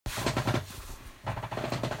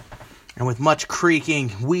And with much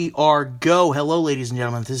creaking, we are go. Hello, ladies and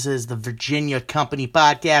gentlemen. This is the Virginia Company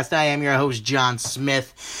Podcast. I am your host, John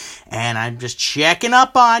Smith, and I'm just checking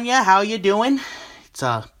up on you. How you doing? It's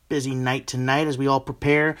a busy night tonight as we all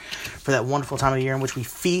prepare for that wonderful time of the year in which we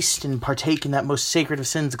feast and partake in that most sacred of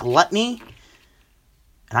sins, gluttony.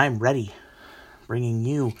 And I'm ready, bringing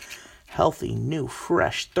you healthy, new,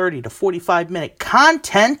 fresh, 30 to 45-minute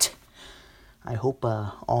content. I hope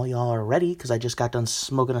all y'all are ready, because I just got done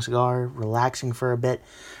smoking a cigar, relaxing for a bit,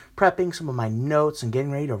 prepping some of my notes, and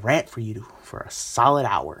getting ready to rant for you for a solid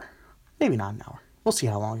hour. Maybe not an hour. We'll see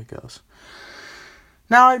how long it goes.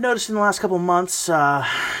 Now, I've noticed in the last couple of months, ever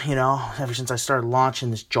since I started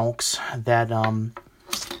launching this jonks, that,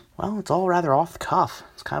 it's all rather off the cuff.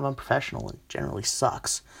 It's kind of unprofessional and generally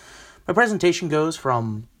sucks. My presentation goes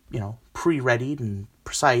from, pre-readied and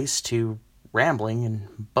precise to rambling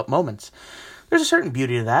in but moments. There's a certain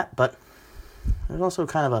beauty to that, but there's also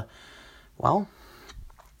kind of a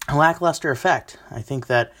lackluster effect. I think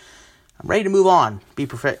that I'm ready to move on, be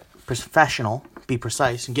professional, be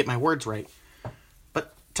precise, and get my words right.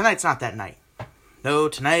 But tonight's not that night. No,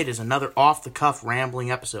 tonight is another off-the-cuff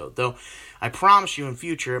rambling episode, though I promise you in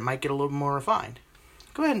future it might get a little more refined.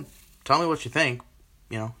 Go ahead and tell me what you think,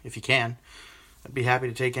 if you can. I'd be happy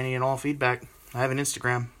to take any and all feedback. I have an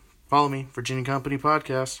Instagram. Follow me, Virginia Company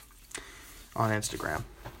Podcast, on Instagram.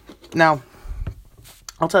 Now,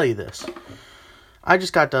 I'll tell you this. I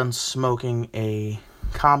just got done smoking a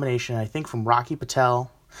combination, I think, from Rocky Patel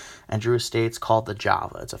and Drew Estates called the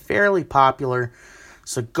Java. It's a fairly popular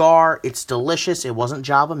cigar. It's delicious. It wasn't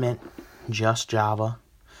Java Mint, just Java.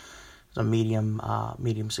 It's a medium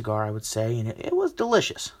cigar, I would say, and it was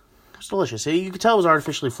delicious. It was delicious. You could tell it was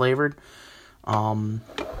artificially flavored,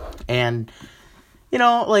 and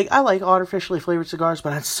I like artificially flavored cigars,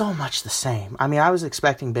 but it's so much the same. I mean, I was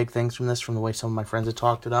expecting big things from this from the way some of my friends had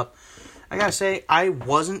talked it up. I gotta say, I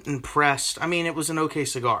wasn't impressed. I mean, it was an okay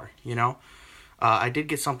cigar, I did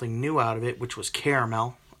get something new out of it, which was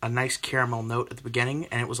caramel. A nice caramel note at the beginning,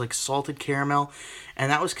 and it was like salted caramel, and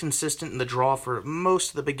that was consistent in the draw for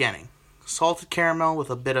most of the beginning. Salted caramel with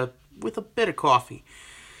a bit of coffee.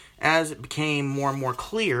 As it became more and more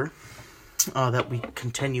clear that we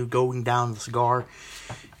continue going down the cigar,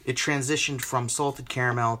 it transitioned from salted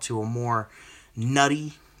caramel to a more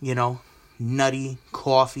nutty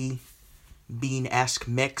coffee bean-esque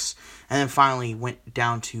mix, and then finally went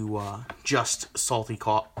down to just salty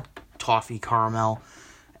toffee caramel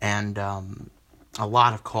and a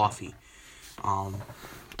lot of coffee.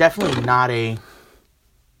 Definitely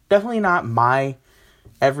not my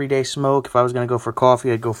everyday smoke. If I was going to go for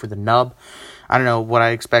coffee, I'd go for the nub. I don't know what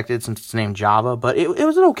I expected since it's named Java, but it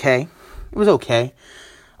was okay. It was okay.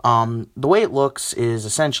 The way it looks is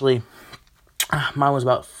essentially, mine was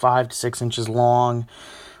about 5 to 6 inches long,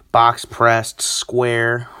 box pressed,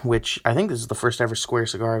 square, which I think this is the first ever square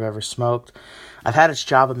cigar I've ever smoked. I've had its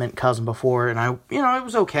Java Mint cousin before, and it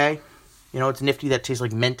was okay. It's nifty that tastes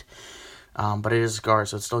like mint, but it is a cigar,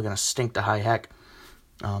 so it's still going to stink to high heck.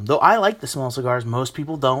 Though I like the small cigars, most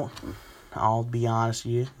people don't. I'll be honest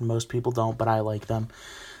with you, most people don't, but I like them.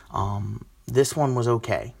 This one was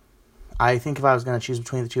okay. I think if I was going to choose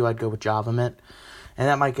between the two, I'd go with Java Mint, and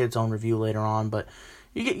that might get its own review later on, but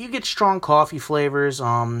you get strong coffee flavors.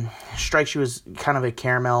 Strikes you as kind of a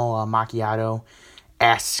caramel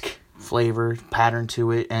macchiato-esque flavor pattern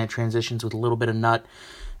to it, and it transitions with a little bit of nut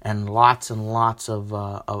and lots of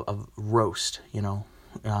roast,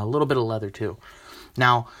 a little bit of leather too.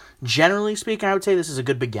 Now, generally speaking, I would say this is a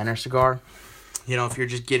good beginner cigar. If you're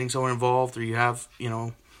just getting someone involved, or you have,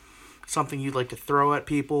 something you'd like to throw at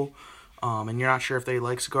people, and you're not sure if they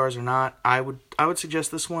like cigars or not, I would suggest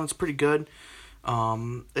this one. It's pretty good.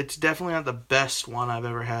 It's definitely not the best one I've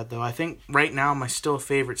ever had, though. I think right now my still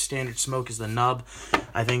favorite standard smoke is the nub.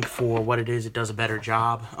 I think for what it is, it does a better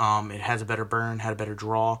job. It has a better burn, had a better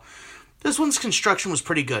draw. This one's construction was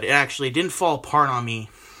pretty good. It actually didn't fall apart on me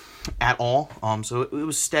at all. So it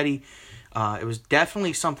was steady. It was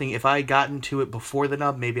definitely something, if I had gotten to it before the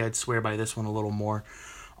nub, maybe I'd swear by this one a little more.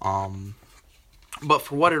 But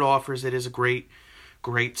for what it offers, it is a great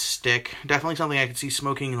stick. Definitely something I could see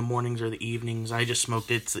smoking in the mornings or the evenings. I just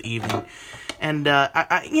smoked it. It's the evening. And,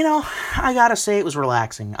 I gotta say it was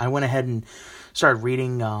relaxing. I went ahead and started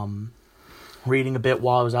reading a bit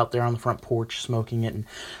while I was out there on the front porch smoking it. And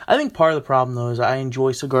I think part of the problem, though, is I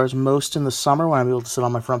enjoy cigars most in the summer when I'm able to sit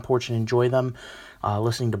on my front porch and enjoy them,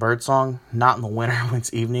 listening to birdsong, not in the winter when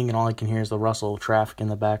it's evening and all I can hear is the rustle of traffic in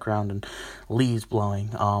the background and leaves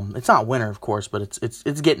blowing. It's not winter, of course, but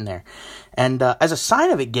it's getting there. And as a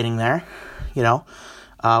sign of it getting there, we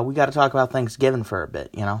got to talk about Thanksgiving for a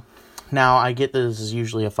bit, Now, I get this is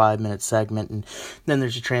usually a 5-minute segment, and then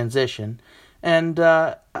there's a transition. And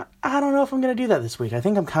I don't know if I'm going to do that this week. I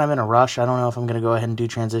think I'm kind of in a rush. I don't know if I'm going to go ahead and do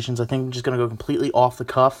transitions. I think I'm just going to go completely off the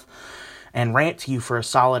cuff and rant to you for a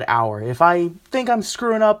solid hour. If I think I'm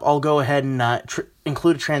screwing up, I'll go ahead and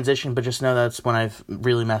include a transition, but just know that's when I've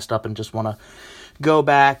really messed up and just want to go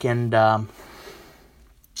back and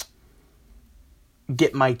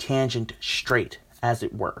get my tangent straight, as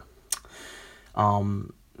it were.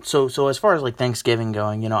 So as far as like Thanksgiving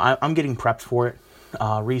going, I'm getting prepped for it.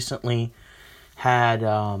 Recently had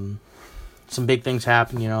some big things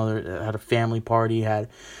happen. Had a family party, had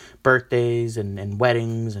birthdays and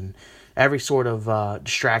weddings, and every sort of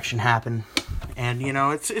distraction happen. And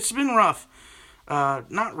it's been rough.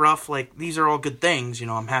 Not rough, like these are all good things.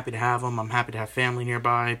 I'm happy to have them. I'm happy to have family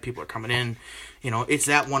nearby. People are coming in. It's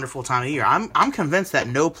that wonderful time of year. I'm convinced that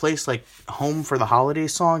No Place Like Home for the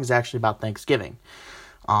Holidays song is actually about Thanksgiving.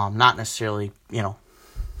 Not necessarily,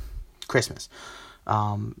 Christmas.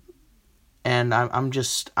 And I'm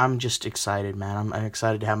just excited, man. I'm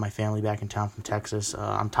excited to have my family back in town from Texas.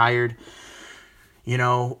 I'm tired,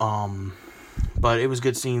 but it was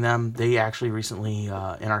good seeing them. They actually recently, in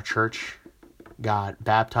our church, got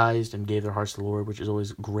baptized and gave their hearts to the Lord, which is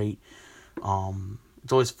always great.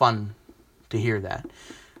 It's always fun to hear that,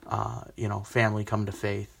 family come to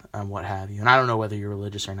faith and what have you. And I don't know whether you're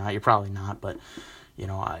religious or not. You're probably not, but,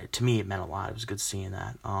 to me it meant a lot. It was good seeing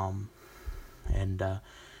that.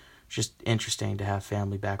 Just interesting to have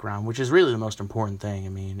family back around, which is really the most important thing. I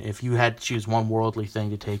mean, if you had to choose one worldly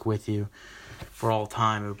thing to take with you for all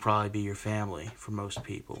time, it would probably be your family for most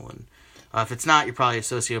people. And if it's not, you're probably a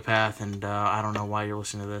sociopath, and I don't know why you're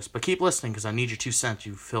listening to this. But keep listening, because I need your 2 cents,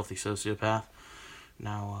 you filthy sociopath.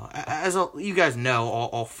 Now, you guys know,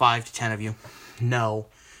 all 5 to 10 of you know,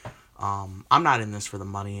 I'm not in this for the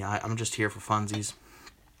money. I'm just here for funsies.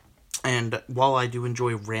 And while I do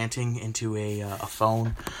enjoy ranting into a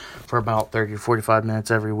phone for about 30 to 45 minutes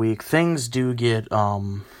every week, things do get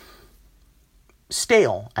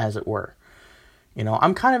stale, as it were.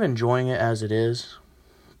 I'm kind of enjoying it as it is,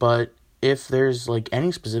 but if there's like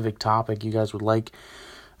any specific topic you guys would like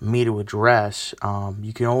me to address,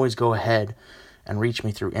 you can always go ahead and reach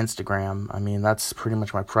me through Instagram. I mean, that's pretty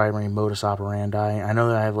much my primary modus operandi. I know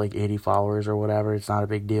that I have like 80 followers or whatever. It's not a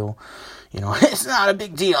big deal. It's not a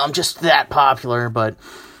big deal. I'm just that popular, but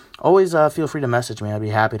always feel free to message me. I'd be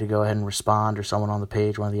happy to go ahead and respond, or someone on the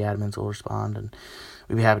page, one of the admins will respond, and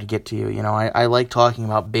we'd be happy to get to you. I like talking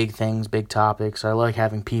about big things, big topics. I like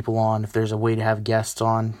having people on. If there's a way to have guests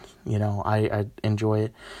on, I enjoy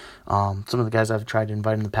it. Some of the guys I've tried to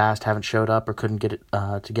invite in the past haven't showed up or couldn't get it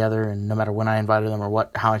together, and no matter when I invited them or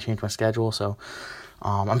how I changed my schedule, so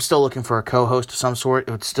I'm still looking for a co-host of some sort.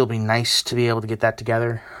 It would still be nice to be able to get that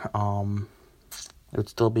together. It would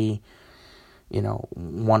still be,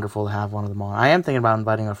 wonderful to have one of them on. I am thinking about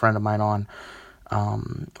inviting a friend of mine on,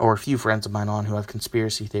 or a few friends of mine on who have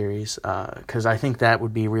conspiracy theories, because I think that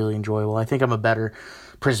would be really enjoyable. I think I'm a better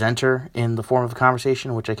presenter in the form of a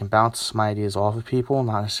conversation, which I can bounce my ideas off of people,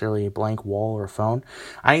 not necessarily a blank wall or a phone.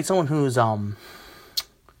 I need someone who's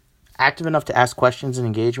active enough to ask questions and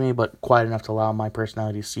engage me, but quiet enough to allow my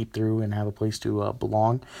personality to seep through and have a place to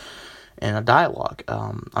belong in a dialogue.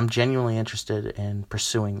 I'm genuinely interested in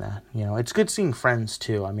pursuing that. It's good seeing friends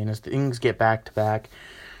too. I mean, as things get back to back,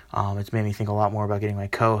 it's made me think a lot more about getting my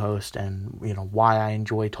co-host and, why I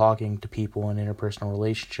enjoy talking to people in interpersonal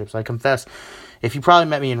relationships. I confess, if you probably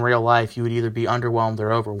met me in real life, you would either be underwhelmed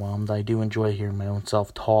or overwhelmed. I do enjoy hearing my own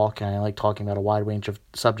self talk, and I like talking about a wide range of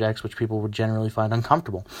subjects which people would generally find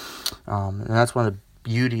uncomfortable. And that's one of the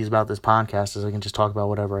beauties about this podcast, is I can just talk about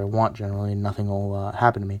whatever I want generally, and nothing will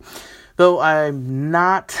happen to me. Though I'm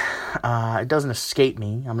not, it doesn't escape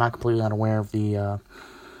me. I'm not completely unaware of the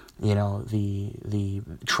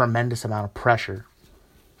tremendous amount of pressure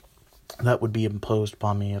that would be imposed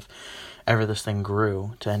upon me if ever this thing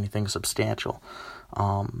grew to anything substantial.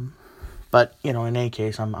 But in any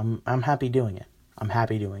case, I'm happy doing it. I'm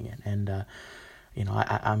happy doing it, and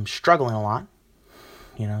I'm struggling a lot.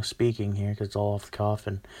 Speaking here, because it's all off the cuff,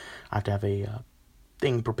 and I have to have a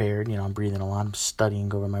thing prepared. I'm breathing a lot. I'm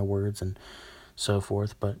studying over my words and so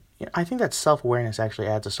forth. But I think that self-awareness actually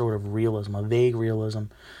adds a sort of realism, a vague realism,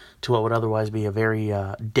 to what would otherwise be a very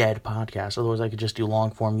dead podcast. Otherwise, I could just do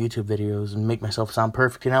long-form YouTube videos and make myself sound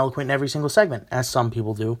perfect and eloquent in every single segment, as some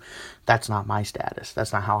people do. That's not my status.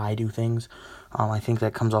 That's not how I do things. I think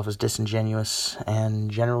that comes off as disingenuous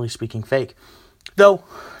and, generally speaking, fake. Though,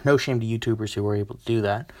 no shame to YouTubers who are able to do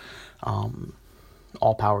that.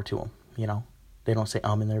 All power to them, They don't say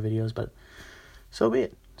in their videos, but so be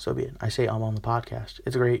it. So be it. I say on the podcast.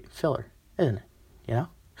 It's a great filler, isn't it?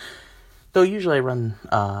 Though usually I run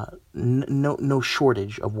no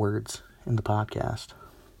shortage of words in the podcast.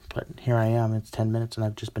 But here I am, it's 10 minutes, and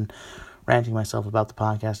I've just been ranting myself about the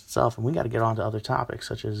podcast itself, and we got to get on to other topics,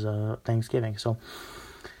 such as Thanksgiving. So,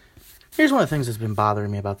 here's one of the things that's been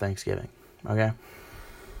bothering me about Thanksgiving, okay?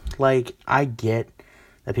 Like, I get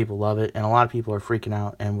that people love it, and a lot of people are freaking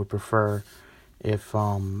out and would prefer if,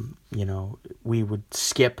 we would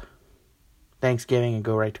skip Thanksgiving and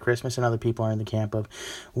go right to Christmas, and other people are in the camp of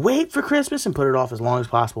wait for Christmas and put it off as long as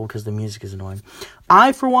possible because the music is annoying.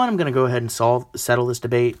 I, for one, am going to go ahead and settle this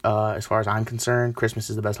debate. As far as I'm concerned,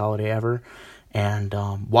 Christmas is the best holiday ever, and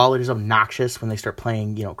while it is obnoxious when they start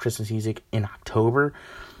playing, Christmas music in October,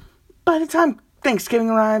 by the time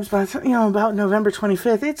Thanksgiving arrives, about November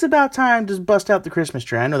 25th, it's about time to bust out the Christmas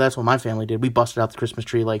tree. I know that's what my family did. We busted out the Christmas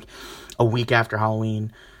tree like a week after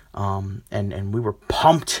Halloween, and we were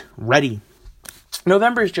pumped, ready.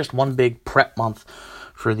 November is just one big prep month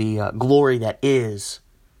for the glory that is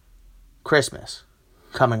Christmas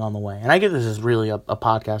coming on the way. And I get this is really a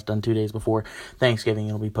podcast done 2 days before Thanksgiving.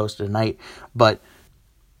 It'll be posted tonight. But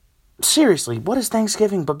seriously, what is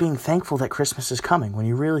Thanksgiving but being thankful that Christmas is coming when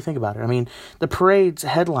you really think about it? I mean, the parade's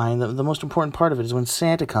headline, the most important part of it is when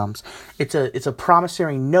Santa comes. It's a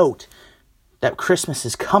promissory note that Christmas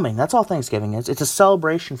is coming. That's all Thanksgiving is. It's a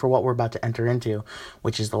celebration for what we're about to enter into,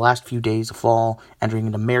 which is the last few days of fall, entering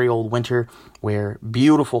into merry old winter, where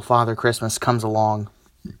beautiful Father Christmas comes along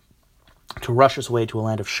to rush us away to a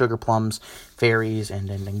land of sugar plums, fairies,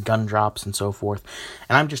 and gumdrops, and so forth.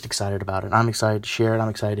 And I'm just excited about it. I'm excited to share it. I'm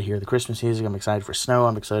excited to hear the Christmas music. I'm excited for snow.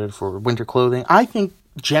 I'm excited for winter clothing. I think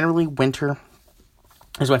generally winter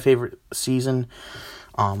is my favorite season.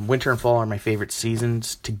 Winter and fall are my favorite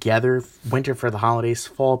seasons together. Winter for the holidays,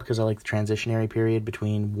 fall because I like the transitionary period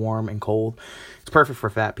between warm and cold. It's perfect for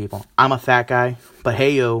fat people. I'm a fat guy, but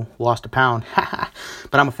hey yo, lost a pound.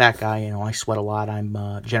 But I'm a fat guy, I sweat a lot. I'm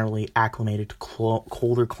generally acclimated to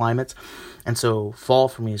colder climates. And so fall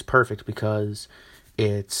for me is perfect because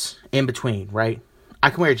it's in between, right?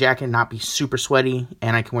 I can wear a jacket and not be super sweaty,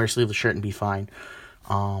 and I can wear a sleeveless shirt and be fine.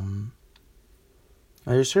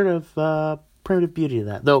 There's sort of primitive beauty to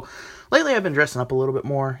that. Though, lately I've been dressing up a little bit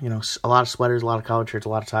more. A lot of sweaters, a lot of collared shirts, a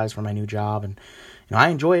lot of ties for my new job. And, I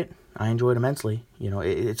enjoy it. I enjoy it immensely.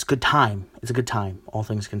 It's a good time. It's a good time, all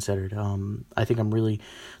things considered. I think I'm really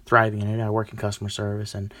thriving in it. I work in customer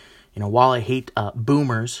service. And, while I hate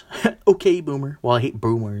boomers, okay, boomer, while I hate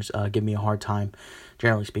boomers give me a hard time,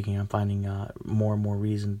 generally speaking, I'm finding more and more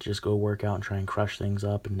reason to just go work out and try and crush things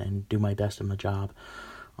up and do my best in the job.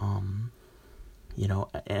 And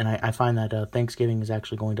I find that Thanksgiving is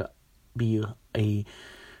actually going to be a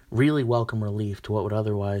really welcome relief to what would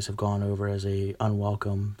otherwise have gone over as a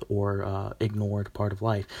unwelcome or ignored part of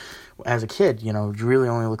life. As a kid, you really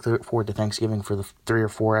only look forward to Thanksgiving for the 3 or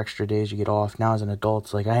 4 extra days you get off. Now as an adult,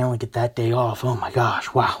 it's like, I only get that day off. Oh my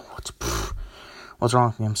gosh, wow, what's wrong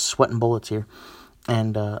with me? I'm sweating bullets here.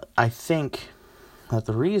 And I think that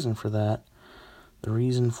the reason for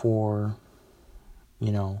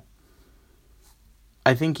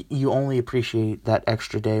I think you only appreciate that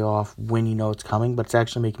extra day off when you know it's coming, but it's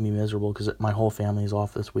actually making me miserable because my whole family is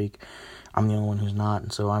off this week. I'm the only one who's not,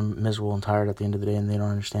 and so I'm miserable and tired at the end of the day, and they don't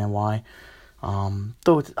understand why.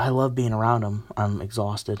 Though I love being around them, I'm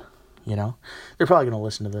exhausted, They're probably going to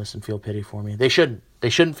listen to this and feel pity for me. They shouldn't. They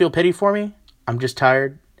shouldn't feel pity for me. I'm just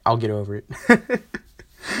tired. I'll get over it.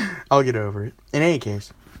 I'll get over it. In any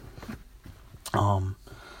case, what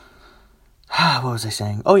was I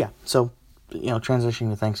saying? Oh, yeah, so transitioning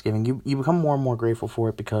to Thanksgiving, you become more and more grateful for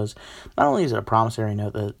it because not only is it a promissory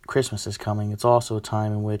note that Christmas is coming, it's also a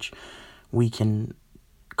time in which we can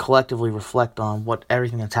collectively reflect on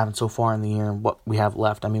everything that's happened so far in the year and what we have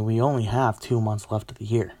left. I mean, we only have 2 months left of the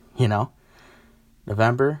year,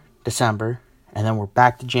 November, December, and then we're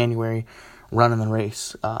back to January running the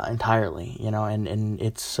race entirely, and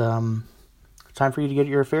it's time for you to get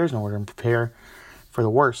your affairs in order and prepare for the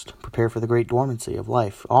worst. Prepare for the great dormancy of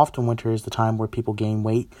life. Often winter is the time where people gain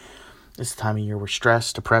weight. It's the time of year where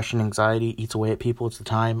stress, depression, anxiety eats away at people. It's the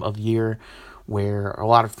time of year where a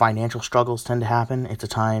lot of financial struggles tend to happen. It's a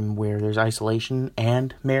time where there's isolation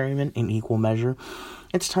and merriment in equal measure.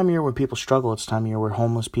 It's a time of year where people struggle. It's a time of year where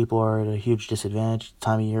homeless people are at a huge disadvantage. It's a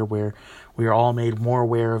time of year where we are all made more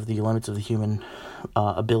aware of the limits of the human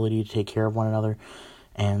ability to take care of one another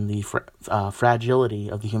and the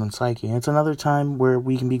fragility of the human psyche. And it's another time where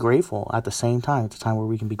we can be grateful at the same time. It's a time where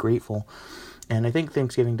we can be grateful. And I think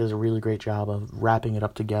Thanksgiving does a really great job of wrapping it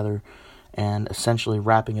up together and essentially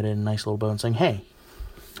wrapping it in a nice little bow and saying, hey,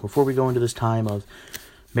 before we go into this time of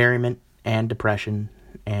merriment and depression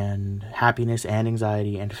and happiness and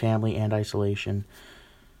anxiety and family and isolation,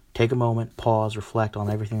 Take a moment, pause, reflect on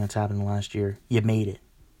everything that's happened last year. You made it.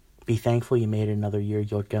 Be thankful you made it another year.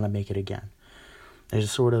 You're going to make it again. There's a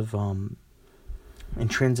sort of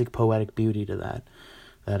intrinsic poetic beauty to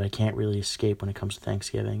that I can't really escape when it comes to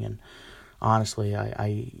Thanksgiving. And honestly,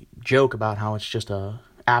 I joke about how it's just a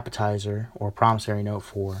appetizer or a promissory note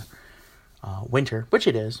for winter, which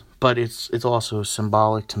it is, but it's also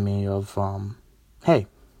symbolic to me of, hey,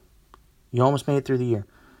 you almost made it through the year.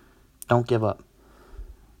 Don't give up.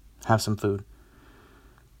 Have some food.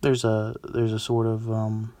 There's a sort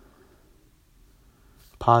of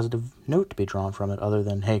positive note to be drawn from it, other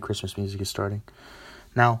than, hey, Christmas music is starting.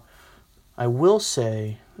 Now, I will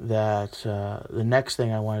say that the next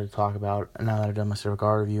thing I wanted to talk about, now that I've done my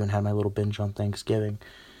cigar review and had my little binge on Thanksgiving,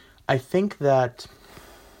 I think that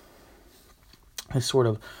this sort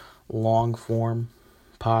of long-form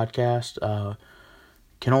podcast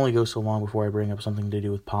can only go so long before I bring up something to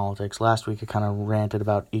do with politics. Last week I kind of ranted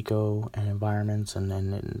about eco and environments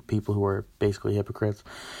and people who are basically hypocrites.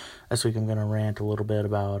 This week I'm going to rant a little bit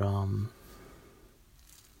about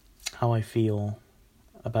how I feel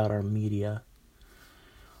about our media.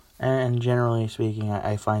 And generally speaking,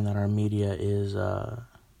 I find that our media is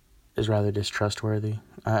rather distrustworthy.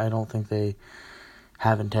 I don't think they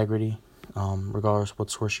have integrity, regardless of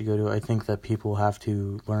what source you go to. I think that people have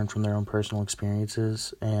to learn from their own personal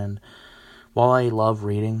experiences. And while I love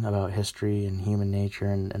reading about history and human nature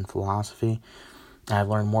and philosophy, I've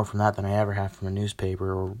learned more from that than I ever have from a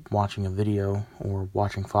newspaper or watching a video or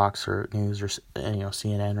watching Fox or News or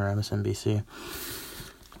CNN or MSNBC.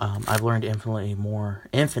 I've learned infinitely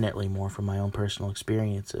more from my own personal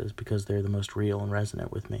experiences because they're the most real and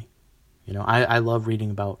resonant with me. I love reading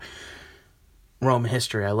about Roman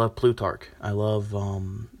history. I love Plutarch. I love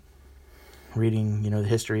reading, the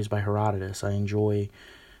histories by Herodotus. I enjoy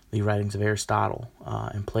the writings of Aristotle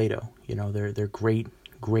and Plato. They're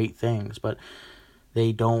great things, but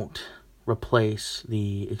they don't replace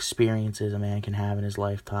the experiences a man can have in his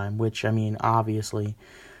lifetime, which, obviously,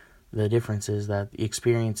 the difference is that the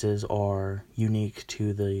experiences are unique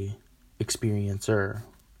to the experiencer,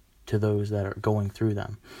 to those that are going through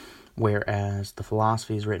them, whereas the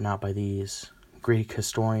philosophy is written out by these Greek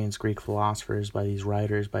historians, Greek philosophers, by these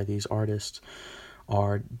writers, by these artists,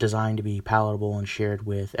 are designed to be palatable and shared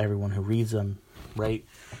with everyone who reads them, right?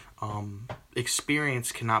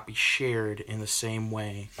 Experience cannot be shared in the same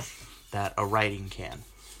way that a writing can.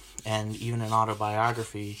 And even an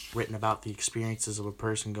autobiography written about the experiences of a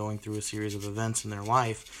person going through a series of events in their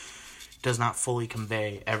life does not fully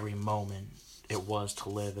convey every moment it was to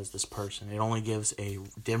live as this person. It only gives a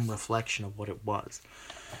dim reflection of what it was.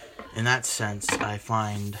 In that sense, I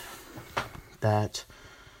find that,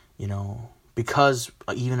 because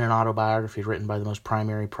even an autobiography written by the most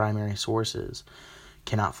primary sources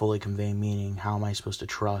cannot fully convey meaning, how am I supposed to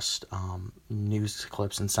trust news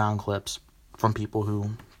clips and sound clips from people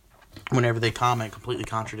who, whenever they comment, completely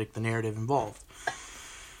contradict the narrative involved?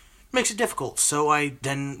 Makes it difficult, so I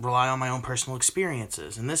then rely on my own personal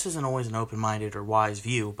experiences. And this isn't always an open-minded or wise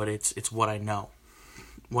view, but it's what I know.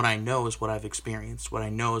 What I know is what I've experienced. What I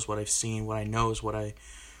know is what I've seen. What I know is what I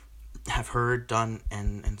have heard, done,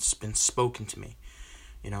 and been spoken to me.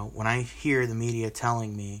 When I hear the media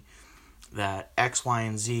telling me that X, Y,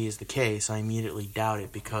 and Z is the case, I immediately doubt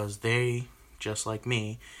it because they, just like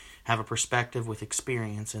me, have a perspective with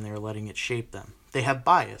experience and they're letting it shape them. They have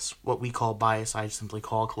bias. What we call bias, I simply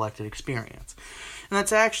call collected experience. And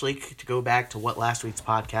that's actually, to go back to what last week's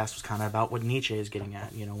podcast was kind of about, what Nietzsche is getting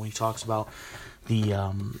at, when he talks about the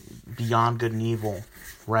beyond good and evil,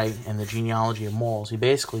 right, and the genealogy of morals. He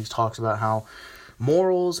basically talks about how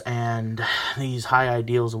morals and these high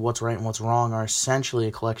ideals of what's right and what's wrong are essentially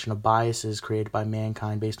a collection of biases created by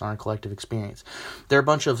mankind based on our collective experience. They're a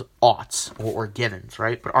bunch of oughts or givens,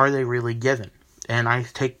 right? But are they really given? And I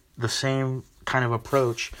take the same kind of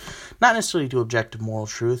approach, not necessarily to objective moral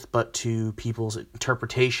truth, but to people's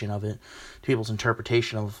interpretation of it, to people's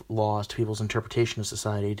interpretation of laws, to people's interpretation of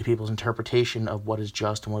society, to people's interpretation of what is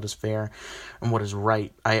just and what is fair and what is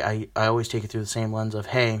right. I always take it through the same lens of,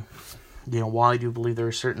 hey, while I do believe there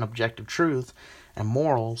is certain objective truth and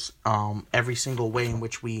morals, every single way in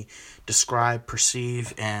which we describe,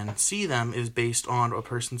 perceive, and see them is based on a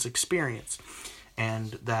person's experience.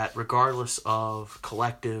 And that regardless of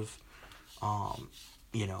collective,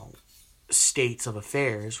 states of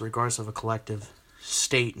affairs, regardless of a collective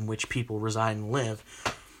state in which people reside and live,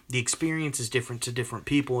 the experience is different to different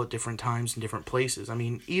people at different times and different places.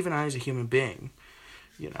 Even I as a human being,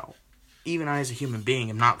 even I as a human being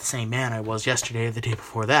am not the same man I was yesterday or the day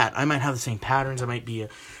before that. I might have the same patterns, I might be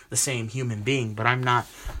the same human being, but I'm not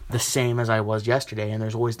the same as I was yesterday, and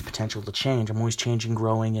there's always the potential to change. I'm always changing,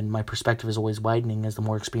 growing, and my perspective is always widening as the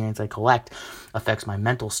more experience I collect affects my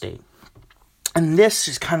mental state. And this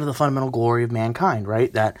is kind of the fundamental glory of mankind,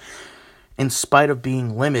 right? That in spite of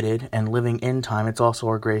being limited and living in time, it's also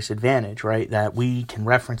our greatest advantage, right? That we can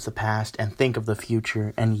reference the past and think of the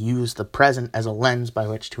future and use the present as a lens by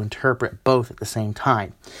which to interpret both at the same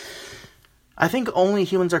time. I think only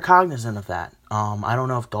humans are cognizant of that. I don't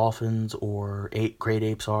know if dolphins or great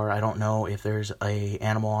apes are. I don't know if there's a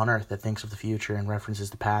animal on Earth that thinks of the future and references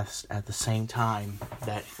the past at the same time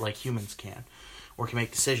that like humans can, or can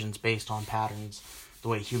make decisions based on patterns the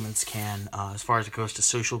way humans can, as far as it goes to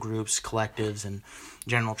social groups, collectives, and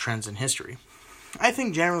general trends in history. I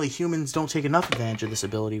think generally humans don't take enough advantage of this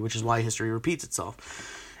ability, which is why history repeats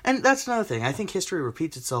itself. And that's another thing. I think history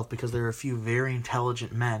repeats itself because there are a few very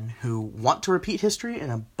intelligent men who want to repeat history,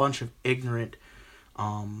 and a bunch of ignorant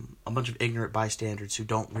bystanders who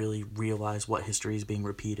don't really realize what history is being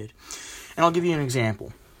repeated. And I'll give you an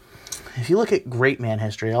example. If you look at great man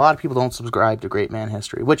history, a lot of people don't subscribe to great man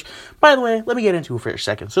history, which, by the way, let me get into for a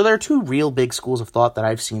second. So there are two real big schools of thought that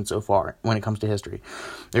I've seen so far when it comes to history.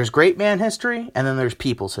 There's great man history, and then there's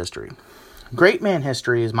people's history. Great man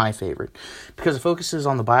history is my favorite because it focuses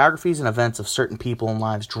on the biographies and events of certain people and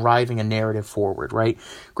lives driving a narrative forward, right?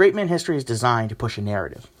 Great man history is designed to push a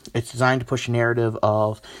narrative. It's designed to push a narrative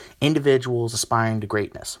of individuals aspiring to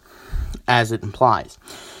greatness, as it implies.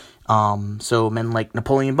 So men like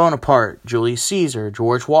Napoleon Bonaparte, Julius Caesar,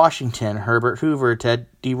 George Washington, Herbert Hoover,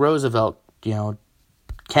 Teddy Roosevelt,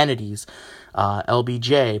 Kennedy's,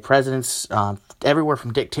 LBJ, presidents, everywhere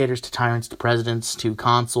from dictators to tyrants to presidents to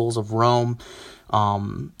consuls of Rome.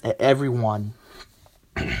 Everyone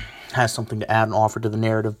has something to add and offer to the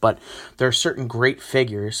narrative, but there are certain great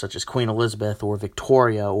figures such as Queen Elizabeth or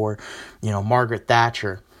Victoria or, Margaret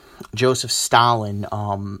Thatcher, Joseph Stalin,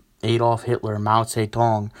 Adolf Hitler, Mao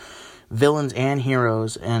Zedong, villains and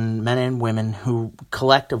heroes, and men and women who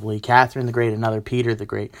collectively, Catherine the Great, another Peter the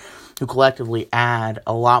Great, who collectively add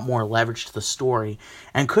a lot more leverage to the story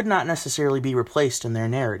and could not necessarily be replaced in their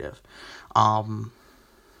narrative.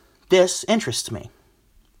 This interests me.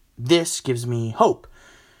 This gives me hope,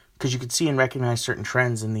 because you could see and recognize certain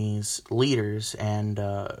trends in these leaders, and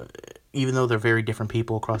even though they're very different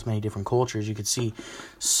people across many different cultures, you could see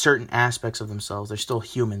certain aspects of themselves. They're still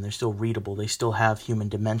human, they're still readable, they still have human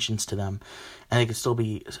dimensions to them, and they can still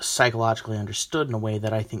be psychologically understood in a way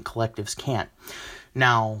that I think collectives can't.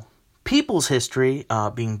 Now, people's history,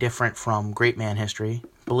 being different from great man history,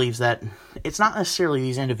 believes that it's not necessarily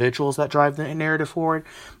these individuals that drive the narrative forward,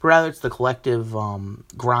 but rather it's the collective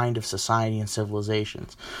grind of society and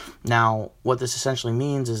civilizations. Now, what this essentially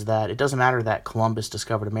means is that it doesn't matter that Columbus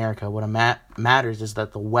discovered America. What matters is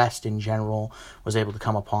that the West in general was able to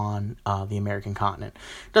come upon the American continent.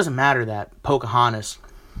 It doesn't matter that Pocahontas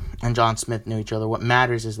and John Smith knew each other. What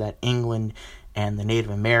matters is that England and the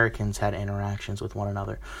Native Americans had interactions with one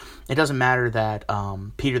another. It doesn't matter that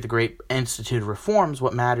Peter the Great instituted reforms.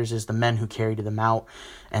 What matters is the men who carried them out,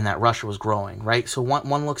 and that Russia was growing, right? So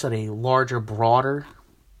one looks at a larger, broader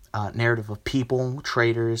narrative of people,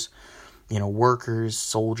 traders, workers,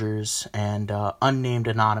 soldiers, and unnamed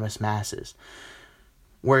anonymous masses.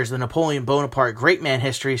 Whereas the Napoleon Bonaparte great man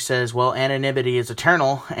history says, well, anonymity is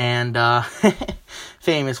eternal and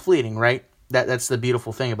fame is fleeting, right? That's the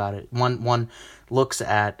beautiful thing about it. One looks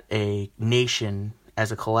at a nation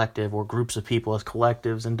as a collective, or groups of people as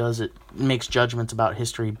collectives, and makes judgments about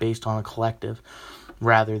history based on a collective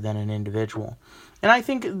rather than an individual. And I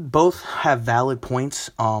think both have valid points.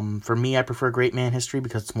 For me, I prefer great man history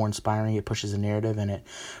because it's more inspiring. It pushes a narrative and it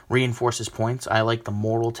reinforces points. I like the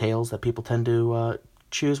moral tales that people tend to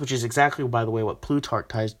choose, which is exactly, by the way, what Plutarch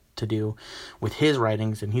tries to do with his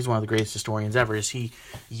writings, and he's one of the greatest historians ever, is he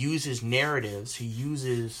uses narratives, he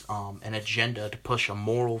uses an agenda to push a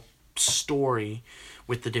moral story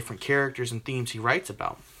with the different characters and themes he writes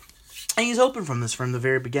about. And he's open from this from the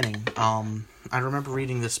very beginning. I remember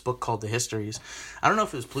reading this book called The Histories. I don't know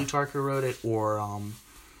if it was Plutarch who wrote it or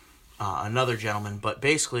another gentleman, but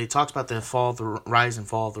basically it talks about the rise and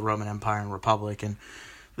fall of the Roman Empire and Republic, and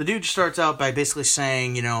the dude starts out by basically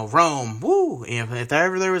saying, Rome, woo, if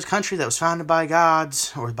ever there was a country that was founded by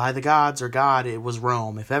gods, or by the gods or God, it was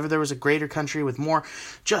Rome. If ever there was a greater country with more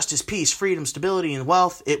justice, peace, freedom, stability, and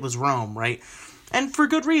wealth, it was Rome, right? And for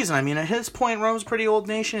good reason. I mean, at his point, Rome's a pretty old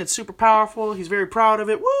nation. It's super powerful. He's very proud of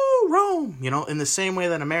it. Woo, Rome! In the same way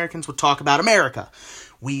that Americans would talk about America.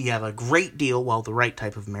 We have a great deal, well, the right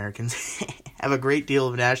type of Americans have a great deal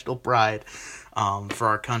of national pride for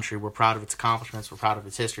our country. We're proud of its accomplishments. We're proud of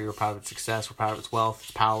its history. We're proud of its success. We're proud of its wealth,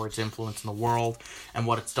 its power, its influence in the world, and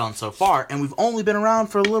what it's done so far. And we've only been around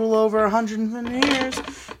for a little over 150 years.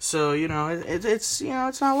 So, it's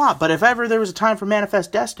not a lot. But if ever there was a time for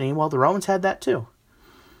manifest destiny, well, the Romans had that too.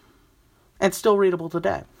 And it's still readable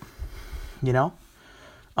today.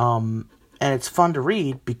 And it's fun to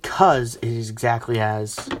read because it is exactly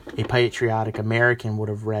as a patriotic American would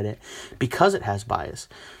have read it, because it has bias.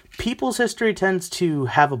 People's history tends to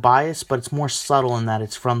have a bias, but it's more subtle in that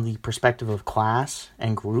it's from the perspective of class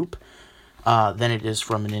and group than it is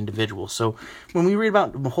from an individual. So when we read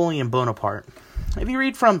about Napoleon Bonaparte, if you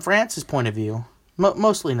read from France's point of view,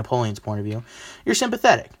 mostly Napoleon's point of view, you're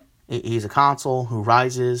sympathetic. He's a consul who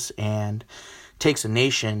rises and takes a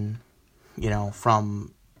nation,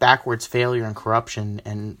 from backwards failure and corruption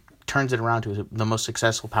and turns it around to the most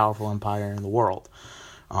successful, powerful empire in the world,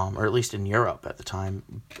 or at least in Europe at the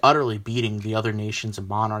time, utterly beating the other nations and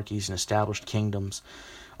monarchies and established kingdoms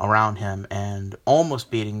around him, and almost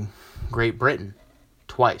beating Great Britain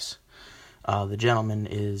twice. The gentleman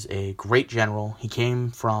is a great general. He came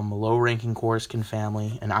from a low-ranking Corsican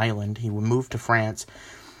family, an island. He moved to France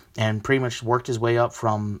and pretty much worked his way up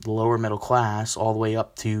from the lower middle class all the way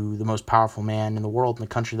up to the most powerful man in the world in a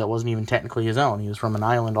country that wasn't even technically his own. He was from an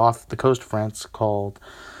island off the coast of France called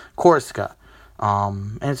Corsica.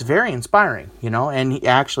 And it's very inspiring, and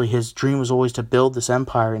his dream was always to build this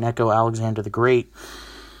empire and echo Alexander the Great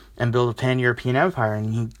and build a pan-European empire.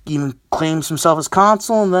 And he even claims himself as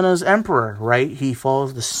consul and then as emperor, right? He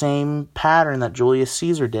follows the same pattern that Julius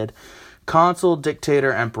Caesar did. Consul,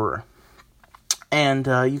 dictator, emperor. And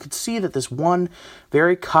you could see that this one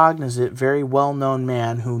very cognizant, very well-known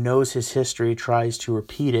man who knows his history tries to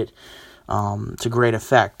repeat it to great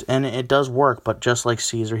effect. And it does work, but just like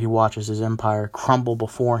Caesar, he watches his empire crumble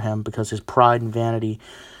before him because his pride and vanity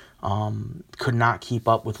could not keep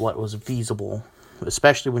up with what was feasible,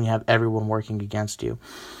 especially when you have everyone working against you.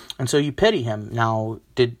 And so you pity him. Now,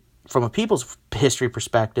 from a people's history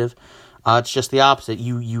perspective, it's just the opposite.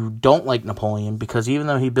 You don't like Napoleon because even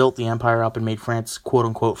though he built the empire up and made France,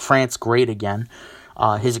 quote-unquote, France great again,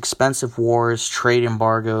 his expensive wars, trade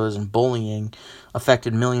embargoes, and bullying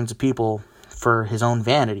affected millions of people for his own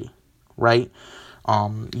vanity, right?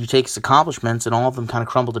 You take his accomplishments and all of them kind of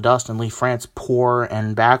crumble to dust and leave France poor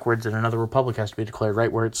and backwards, and another republic has to be declared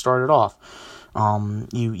right where it started off.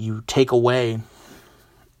 You take away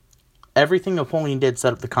everything Napoleon did,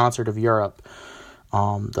 set up the concert of Europe.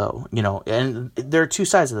 Though, and there are two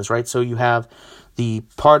sides of this, right? So you have the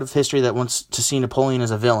part of history that wants to see Napoleon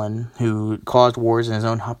as a villain who caused wars in his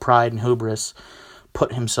own pride and hubris,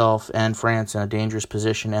 put himself and France in a dangerous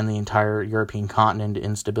position and the entire European continent into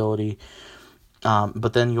instability.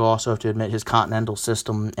 But then you also have to admit his continental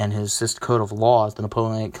system and his code of laws, the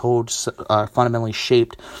Napoleonic Code, fundamentally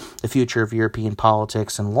shaped the future of European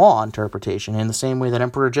politics and law interpretation in the same way that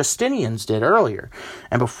Emperor Justinian's did earlier.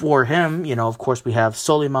 And before him, of course, we have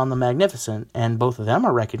Suleiman the Magnificent, and both of them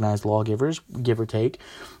are recognized lawgivers, give or take.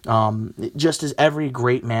 Just as every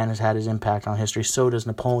great man has had his impact on history, so does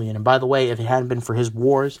Napoleon. And by the way, if it hadn't been for his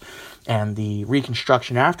wars and the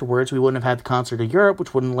reconstruction afterwards, we wouldn't have had the concert of Europe,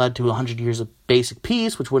 which wouldn't have led to 100 years of basic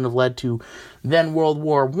peace, which wouldn't have led to then World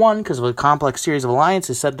War I because of a complex series of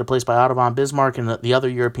alliances set into place by Otto von Bismarck and the other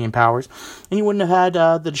European powers. And you wouldn't have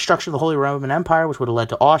had the destruction of the Holy Roman Empire, which would have led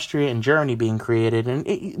to Austria and Germany being created.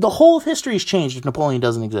 And the whole of history has changed if Napoleon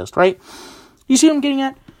doesn't exist, right? You see what I'm getting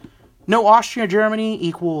at? No Austria-Germany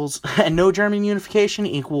equals, and no German unification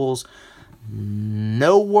equals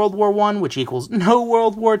no World War I, which equals no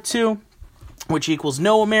World War II, which equals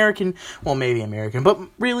no American, well, maybe American, but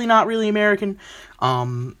really not really American,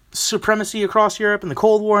 supremacy across Europe and the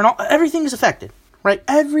Cold War, and everything is affected, right?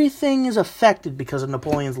 Everything is affected because of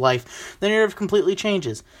Napoleon's life. The narrative completely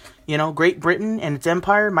changes. Great Britain and its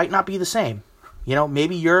empire might not be the same.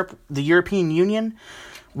 Maybe Europe, the European Union,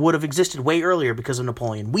 would have existed way earlier because of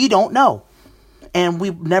Napoleon. We don't know. And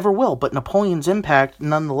we never will. But Napoleon's impact,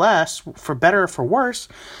 nonetheless, for better or for worse,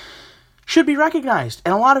 should be recognized.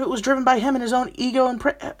 And a lot of it was driven by him and his own ego and,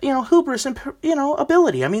 hubris and,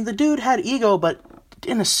 ability. I mean, the dude had ego, but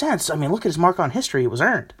in a sense, look at his mark on history. It was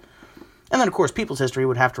earned. And then, of course, people's history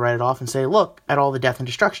would have to write it off and say, look at all the death and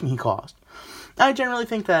destruction he caused. I generally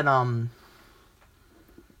think that,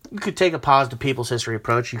 you could take a positive people's history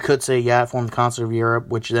approach. You could say, yeah, it formed the concert of Europe,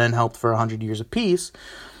 which then helped for 100 years of peace.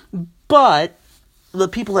 But the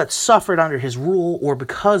people that suffered under his rule or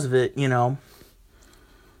because of it,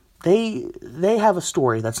 they have a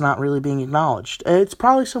story that's not really being acknowledged. It's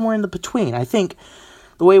probably somewhere in the between. I think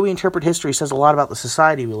the way we interpret history says a lot about the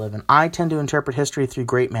society we live in. I tend to interpret history through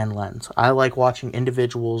great man lens. I like watching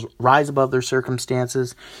individuals rise above their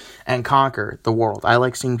circumstances and conquer the world. I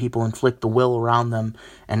like seeing people inflict the will around them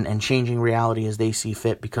and changing reality as they see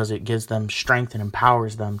fit, because it gives them strength and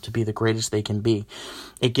empowers them to be the greatest they can be.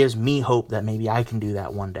 It gives me hope that maybe I can do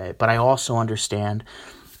that one day. But I also understand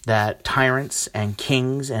that tyrants and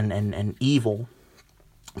kings and evil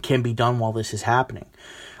can be done while this is happening.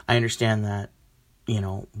 I understand that,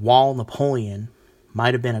 while Napoleon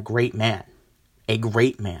might have been a great man, he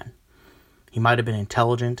might have been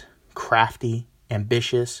intelligent, crafty,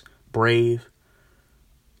 ambitious, brave.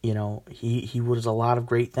 He was a lot of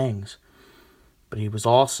great things. But he was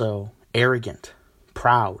also arrogant,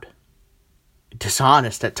 proud,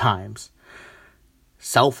 dishonest at times,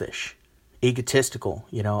 selfish, egotistical.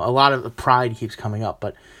 A lot of the pride keeps coming up.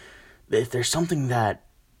 But if there's something that,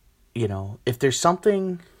 if there's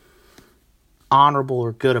something honorable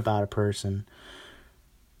or good about a person,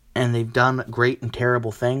 and they've done great and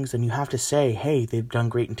terrible things, then you have to say, hey, they've done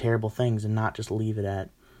great and terrible things, and not just leave it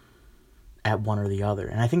at one or the other.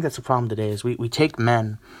 And I think that's the problem today, is we take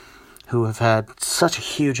men who have had such a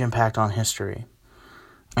huge impact on history,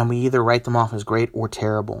 and we either write them off as great or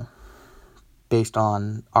terrible based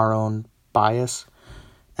on our own bias,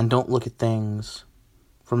 and don't look at things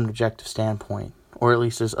from an objective standpoint, or at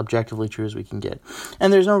least as objectively true as we can get.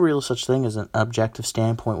 And there's no real such thing as an objective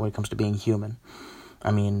standpoint when it comes to being human.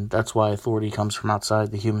 I mean, that's why authority comes from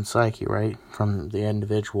outside the human psyche, right? From the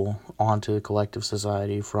individual onto the collective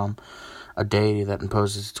society, from a deity that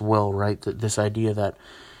imposes its will, right? This idea that,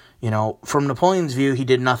 from Napoleon's view, he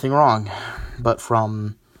did nothing wrong. But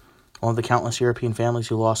from all the countless European families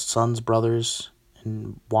who lost sons, brothers,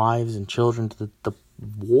 and wives and children to the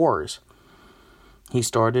wars he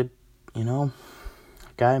started,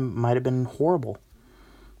 guy might have been horrible.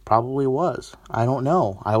 Probably was. I don't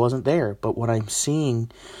know. I wasn't there. But what I'm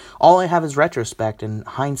seeing, all I have is retrospect and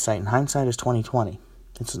hindsight. And hindsight is 2020.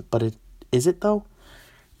 Is it though?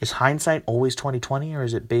 Is hindsight always 2020, or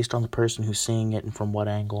is it based on the person who's seeing it and from what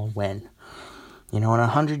angle and when? In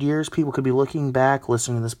 100 years, people could be looking back,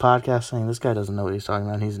 listening to this podcast, saying, this guy doesn't know what he's talking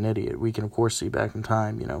about. He's an idiot. We can, of course, see back in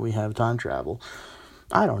time. We have time travel.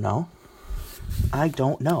 I don't know.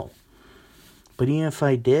 But even if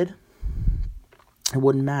I did, it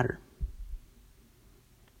wouldn't matter.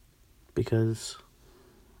 Because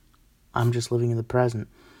I'm just living in the present,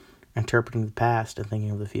 interpreting the past and thinking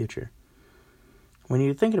of the future. When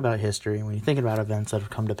you're thinking about history, when you're thinking about events that have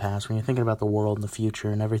come to pass, when you're thinking about the world and the future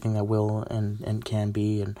and everything that will and can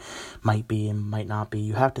be and might not be,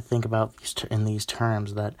 you have to think about in these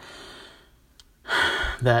terms that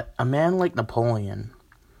a man like Napoleon,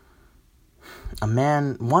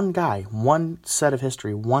 one guy, one set of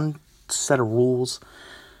history, one set of rules,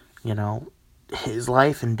 his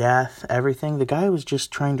life and death, everything, the guy was just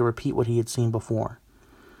trying to repeat what he had seen before.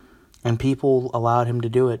 And people allowed him to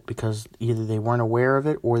do it because either they weren't aware of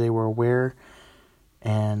it or they were aware.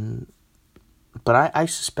 But I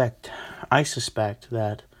suspect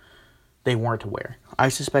that they weren't aware. I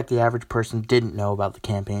suspect the average person didn't know about the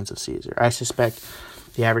campaigns of Caesar. I suspect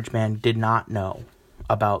the average man did not know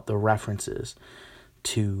about the references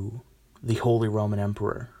to the Holy Roman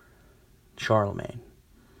Emperor, Charlemagne,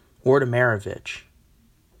 or to Merovich,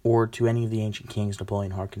 or to any of the ancient kings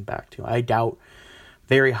Napoleon harkened back to. I doubt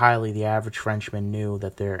very highly the average Frenchman knew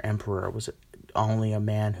that their emperor was only a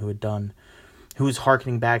man who was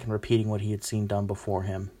harkening back and repeating what he had seen done before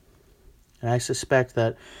him. And I suspect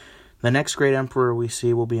that the next great emperor we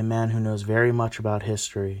see will be a man who knows very much about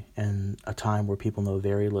history in a time where people know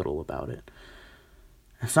very little about it.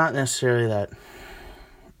 It's not necessarily that,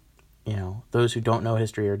 those who don't know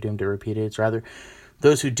history are doomed to repeat it. It's rather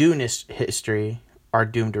those who do history are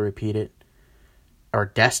doomed to repeat it, are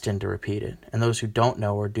destined to repeat it, and those who don't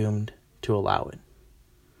know are doomed to allow it.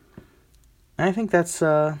 And I think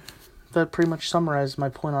that pretty much summarizes my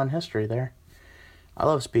point on history there. I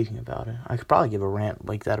love speaking about it. I could probably give a rant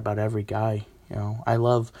like that about every guy. I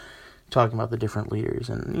love talking about the different leaders,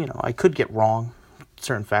 and I could get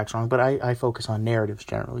certain facts wrong, but I focus on narratives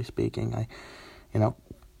generally speaking.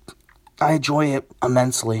 I enjoy it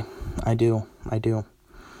immensely. I do.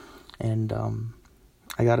 And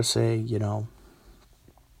I gotta say,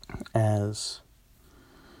 as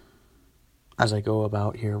I go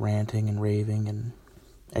about here ranting and raving, and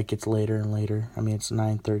it gets later and later. I mean, it's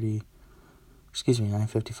 9:55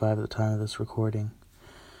 at the time of this recording.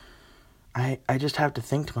 I just have to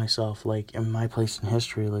think to myself, in my place in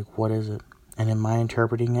history, what is it? And am I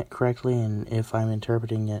interpreting it correctly? And if I'm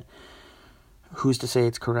interpreting it, who's to say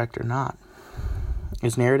it's correct or not?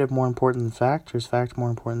 Is narrative more important than fact, or is fact more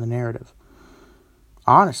important than narrative?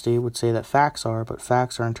 Honesty would say that facts are, but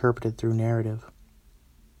facts are interpreted through narrative.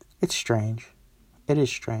 It's strange. It is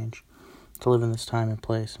strange to live in this time and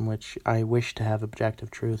place in which I wish to have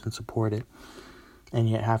objective truth and support it, and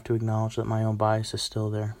yet have to acknowledge that my own bias is still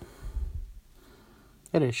there.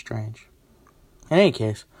 It is strange. In any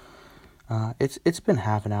case, it's been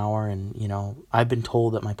half an hour, and I've been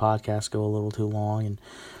told that my podcasts go a little too long, and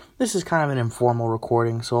this is kind of an informal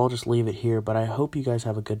recording, so I'll just leave it here. But I hope you guys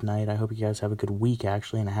have a good night. I hope you guys have a good week,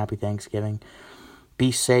 actually, and a happy Thanksgiving.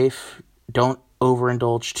 Be safe. Don't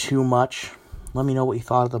overindulge too much. Let me know what you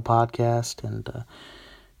thought of the podcast, and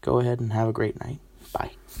go ahead and have a great night.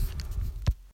 Bye.